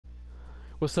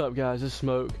What's up, guys? It's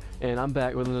Smoke, and I'm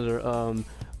back with another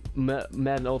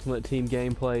Madden Ultimate Team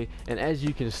gameplay. And as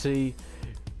you can see,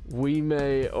 we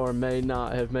may or may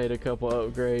not have made a couple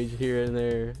upgrades here and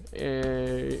there,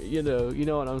 and you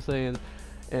know what I'm saying.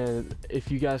 And if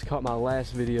you guys caught my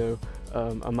last video,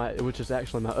 which is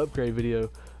actually my upgrade video,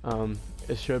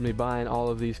 it showed me buying all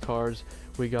of these cards.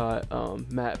 We got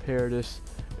Matt Paradis,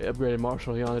 we upgraded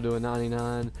Marshall Yana to a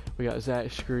 99. We got Zach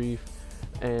Screef,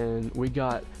 and we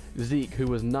got Zeke, who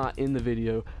was not in the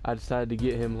video. I decided to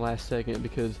get him last second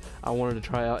because I wanted to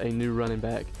try out a new running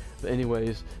back. But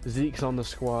anyways, Zeke's on the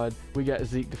squad. We got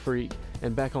Zeke the Freak,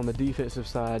 and back on the defensive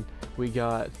side, we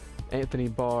got Anthony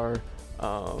Barr,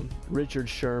 Richard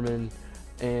Sherman,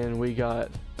 and we got,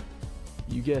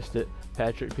 you guessed it,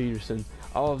 Patrick Peterson.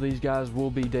 All of these guys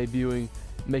will be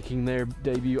making their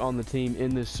debut on the team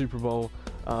in this Super Bowl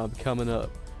coming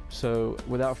up. So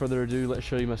without further ado, let's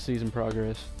show you my season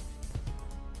progress.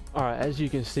 Alright, as you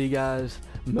can see, guys,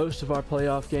 most of our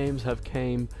playoff games have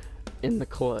came in the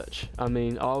clutch. I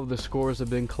mean, all of the scores have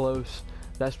been close.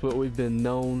 That's what we've been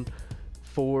known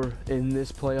for in this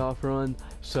playoff run.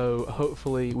 So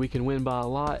hopefully we can win by a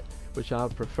lot, which I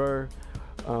prefer,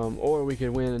 or we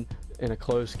can win in a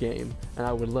close game. And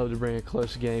I would love to bring a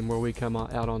close game where we come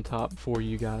out on top for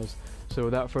you guys. So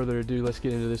without further ado, let's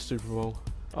get into this Super Bowl.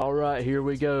 Alright, here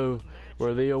we go.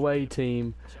 We're the away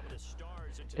team,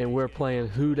 and we're playing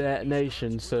Who Dat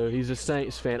Nation. So he's a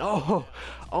Saints fan. Oh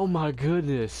my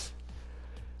goodness,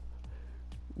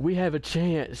 we have a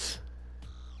chance,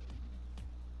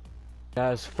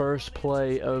 guys. First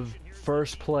play of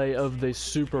the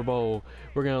Super Bowl,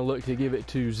 we're gonna look to give it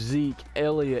to Zeke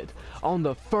Elliott on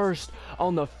the first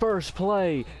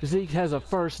play. Zeke has a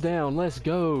first down. Let's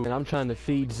go. And I'm trying to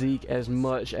feed Zeke as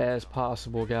much as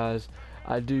possible, guys.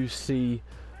 I do see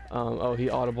oh, he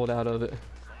audibled out of it.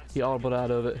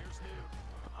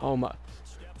 Oh my.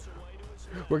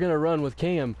 We're gonna run with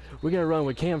Cam. We're gonna run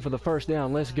with Cam for the first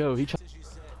down. Let's go.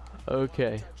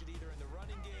 Okay.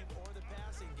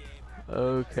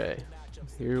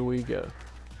 Here we go.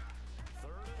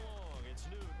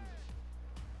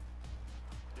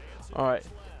 Alright.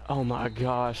 Oh my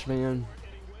gosh, man.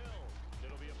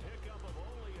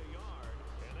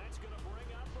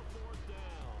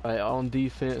 Alright, on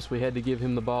defense, we had to give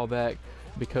him the ball back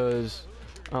because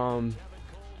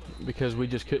we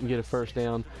just couldn't get a first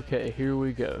down. Okay, here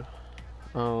we go.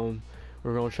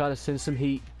 We're gonna try to send some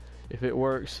heat. If it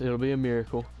works, it'll be a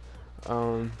miracle.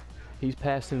 He's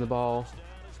passing the ball.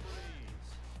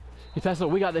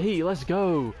 We got the heat. Let's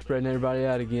go. Spreading everybody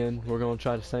out again. We're gonna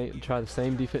try the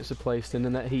same defensive play,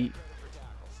 sending that heat.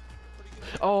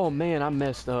 Oh man, I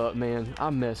messed up, man.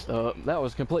 That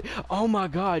was complete. Oh my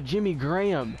God, Jimmy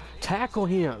Graham, tackle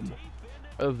him.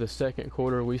 Of the second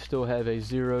quarter, we still have a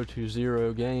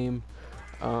 0-0 game.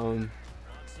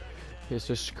 It's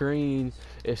a screen.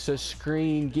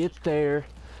 Get there.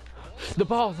 The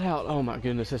ball's out. Oh my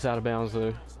goodness, it's out of bounds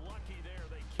though.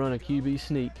 Run a QB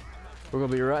sneak. We're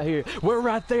gonna be right here. We're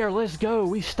right there. Let's go.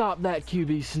 We stopped that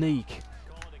QB sneak.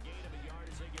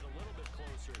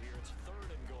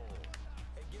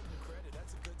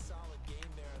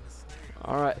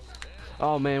 All right.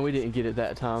 Oh man, we didn't get it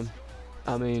that time.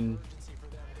 I mean,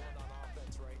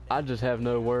 I just have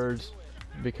no words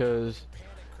because,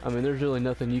 I mean, there's really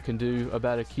nothing you can do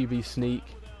about a QB sneak.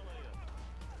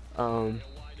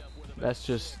 That's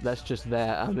just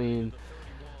that. I mean,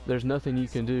 there's nothing you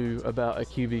can do about a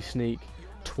QB sneak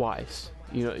twice.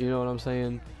 You know what I'm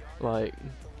saying? Like,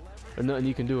 there's nothing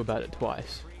you can do about it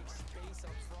twice.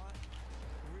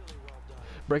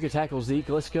 Break a tackle, Zeke.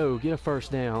 Let's go. Get a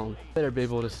first down. Better be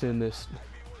able to send this.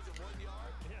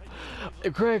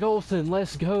 Greg Olsen,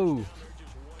 let's go.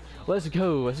 Let's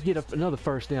get another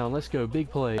first down. Let's go. Big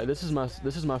play. This is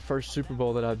my first Super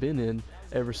Bowl that I've been in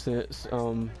ever since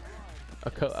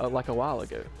like a while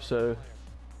ago. So,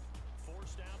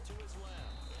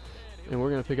 and we're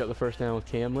gonna pick up the first down with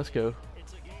Cam. Let's go.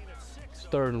 It's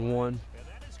 3rd and 1.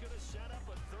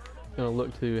 Gonna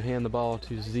look to hand the ball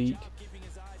to Zeke,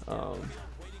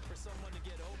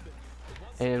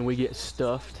 and we get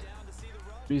stuffed.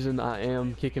 The reason I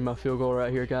am kicking my field goal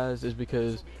right here, guys, is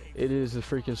because it is the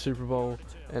freaking Super Bowl,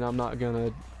 and I'm not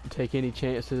gonna take any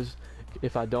chances.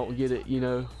 If I don't get it,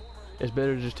 it's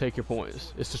better to just take your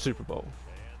points. It's the Super Bowl.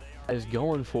 Is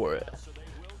going for it.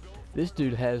 This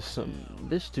dude has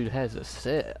a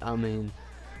set. I mean,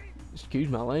 excuse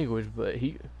my language, but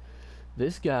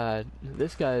this guy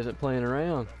isn't playing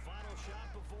around.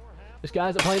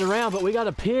 But we got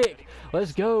a pick.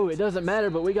 Let's go. It doesn't matter,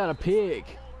 but we got a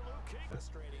pick.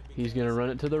 He's gonna run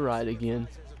it to the right again.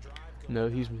 No,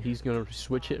 he's gonna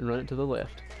switch it and run it to the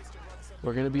left.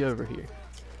 We're gonna be over here.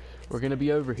 We're gonna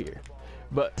be over here.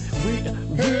 But we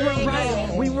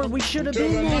were right. We should have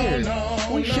been there.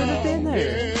 We should have been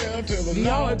there. Do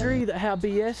y'all agree that how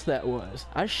BS that was?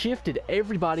 I shifted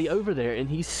everybody over there, and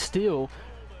he still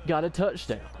got a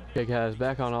touchdown. Okay, guys,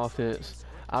 back on offense.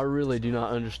 I really do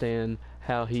not understand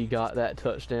how he got that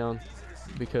touchdown,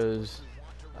 because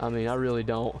I mean, I really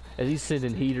don't. As he's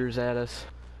sending heaters at us,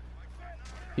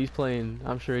 he's playing.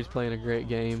 I'm sure he's playing a great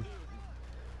game.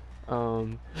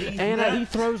 And he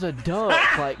throws a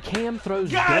duck. Like Cam throws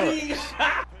ducks.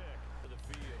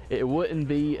 It wouldn't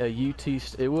be a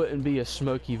it wouldn't be a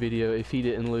Smokey video if he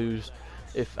didn't lose.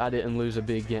 If I didn't lose a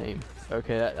big game.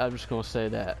 Okay, I'm just gonna say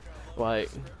that. Like,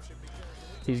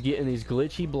 he's getting these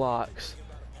glitchy blocks.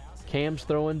 Cam's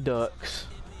throwing ducks.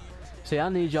 See, I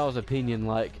need y'all's opinion.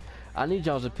 Like, I need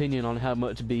y'all's opinion on how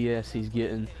much BS he's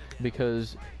getting,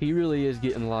 because he really is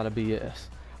getting a lot of BS.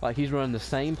 Like, he's running the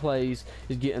same plays,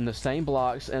 he's getting the same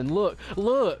blocks, and look,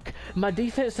 my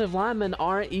defensive linemen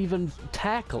aren't even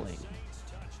tackling.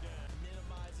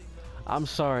 I'm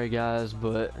sorry, guys,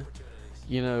 but,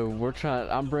 you know,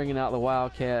 I'm bringing out the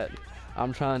Wildcat.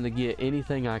 I'm trying to get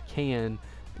anything I can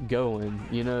going,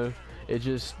 you know. It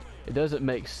doesn't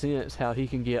make sense how he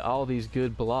can get all these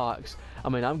good blocks. I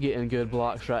mean, I'm getting good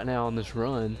blocks right now on this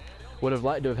run. Would have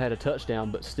liked to have had a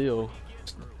touchdown, but still.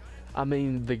 I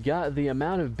mean, the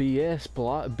amount of BS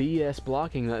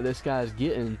blocking that this guy's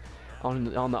getting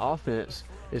on the offense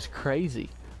is crazy.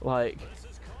 Like,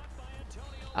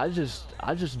 I just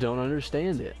don't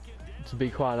understand it, to be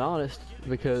quite honest,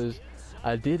 because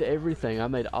I did everything. I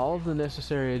made all of the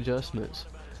necessary adjustments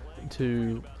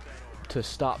to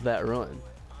stop that run,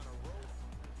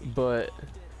 but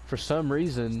for some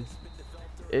reason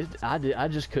I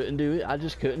just couldn't do it. I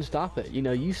just couldn't stop it. You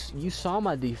know, you saw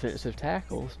my defensive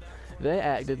tackles. They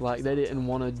acted like they didn't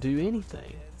want to do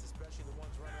anything.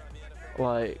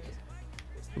 Like,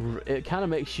 it kind of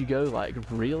makes you go like,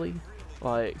 really?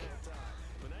 Like,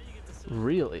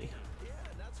 really?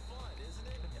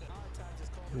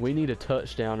 We need a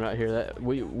touchdown right here. That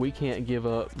we can't give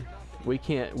up. We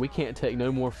can't take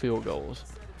no more field goals.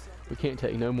 We can't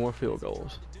take no more field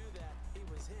goals.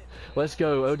 Let's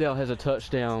go. Odell has a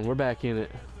touchdown. We're back in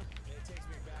it.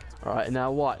 All right,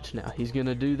 now watch. Now he's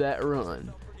gonna do that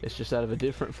run. It's just out of a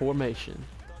different formation.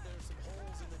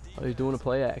 Oh, he's doing a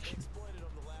play action.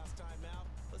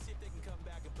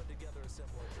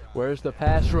 Where's the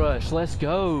pass rush? Let's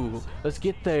go. Let's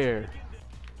get there.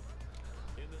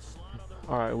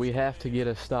 All right, we have to get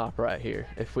a stop right here.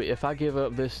 If we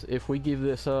give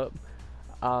this up,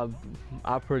 I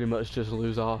pretty much just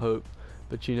lose all hope.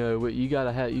 But you know, we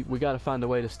gotta find a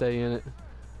way to stay in it.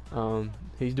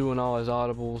 He's doing all his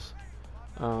audibles.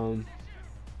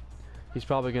 He's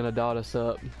probably gonna dot us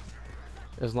up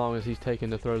as long as he's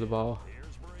taking to throw the ball.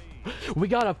 We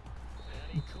got a.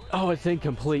 Oh, it's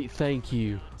incomplete. Thank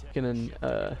you. Second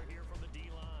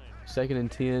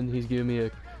and 10. He's giving me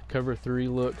a cover 3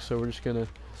 look, so we're just gonna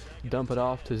dump it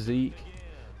off to Zeke.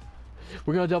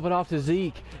 We're gonna dump it off to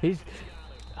Zeke.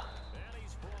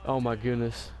 Oh my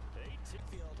goodness.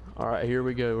 All right, here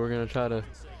we go. We're gonna try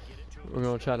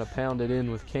to pound it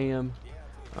in with Cam.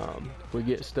 We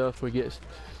get stuff.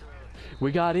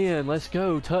 We got in. Let's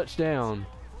go. Touchdown.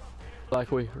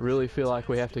 Like, we really feel like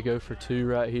we have to go for 2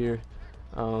 right here.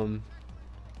 Hope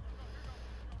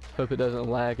it doesn't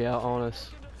lag out on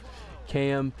us.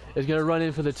 Cam is gonna run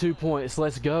in for the 2 points.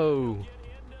 Let's go.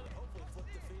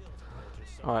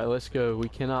 All right, let's go. We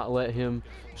cannot let him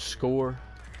score.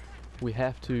 We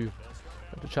have to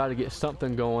try to get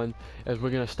something going, as we're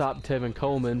gonna stop Tevin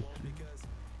Coleman.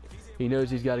 He knows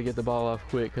he's got to get the ball off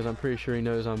quick, because I'm pretty sure he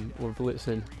knows we're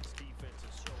blitzing.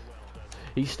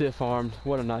 He's stiff-armed.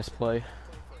 What a nice play.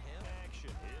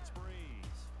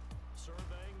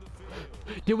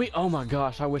 Did we? Oh my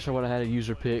gosh, I wish I would have had a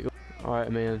user pick. All right,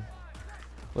 man.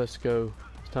 Let's go.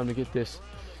 It's time to get this.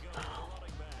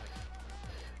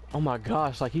 Oh my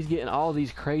gosh, like, he's getting all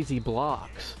these crazy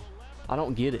blocks. I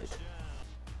don't get it.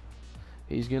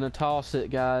 He's gonna toss it,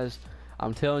 guys.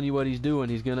 I'm telling you what he's doing.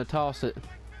 He's gonna toss it.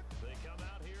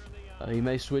 He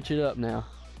may switch it up now.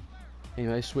 He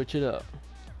may switch it up.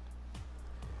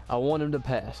 I want him to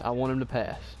pass. I want him to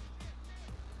pass.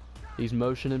 He's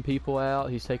motioning people out.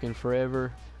 He's taking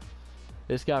forever.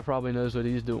 This guy probably knows what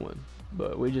he's doing,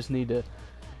 but we need to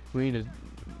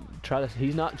try to.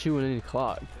 He's not chewing any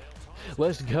clock.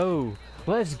 Let's go.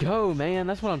 Let's go, man.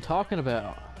 That's what I'm talking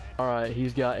about. All right,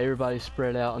 he's got everybody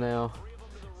spread out now.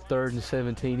 3rd and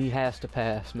 17. He has to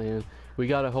pass, man. We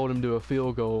got to hold him to a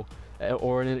field goal,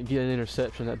 or get an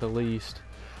interception at the least,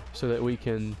 so that we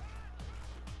can.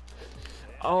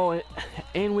 Oh,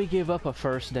 and we give up a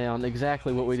 1st down.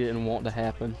 Exactly what we didn't want to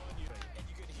happen.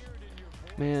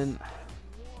 man,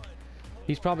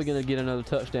 he's probably going to get another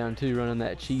touchdown too, running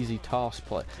that cheesy toss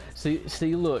play.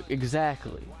 See, look,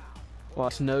 exactly. Well,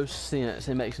 it's no sense.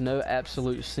 It makes no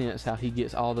absolute sense how he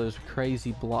gets all those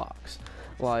crazy blocks.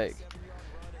 Like,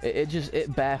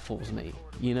 it baffles me,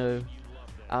 you know.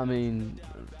 I mean,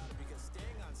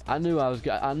 I knew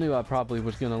I probably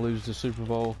was gonna lose the Super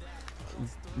Bowl,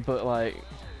 but like,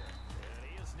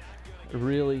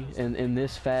 really, in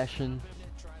this fashion.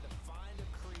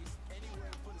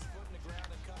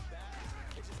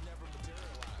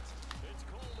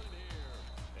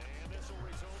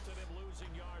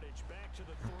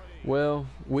 Well,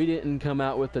 we didn't come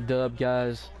out with the dub,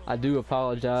 guys. I do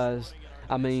apologize.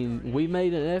 I mean, we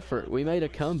made an effort. We made a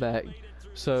comeback.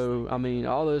 So, I mean,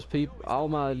 all those people,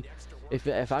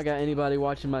 if I got anybody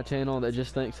watching my channel that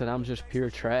just thinks that I'm just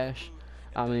pure trash,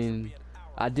 I mean,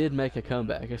 I did make a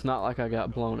comeback. It's not like I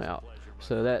got blown out.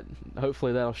 So that,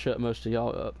 hopefully that'll shut most of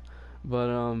y'all up.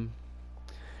 But,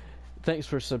 thanks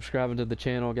for subscribing to the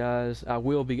channel, guys. I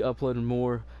will be uploading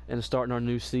more and starting our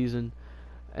new season.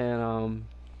 And,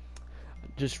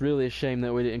 just really a shame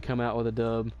that we didn't come out with a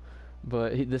dub.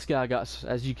 But this guy got,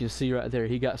 as you can see right there,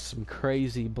 he got some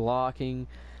crazy blocking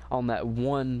on that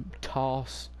one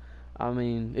toss. I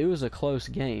mean, it was a close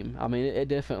game. I mean, it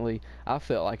definitely, I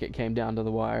felt like it came down to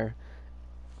the wire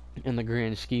in the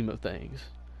grand scheme of things.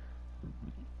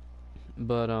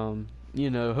 But,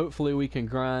 you know, hopefully we can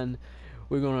grind.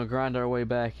 We're going to grind our way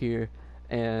back here,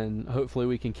 and hopefully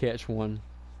we can catch one.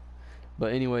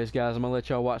 But anyways, guys, I'm going to let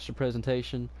y'all watch the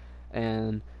presentation,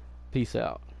 and peace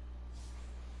out.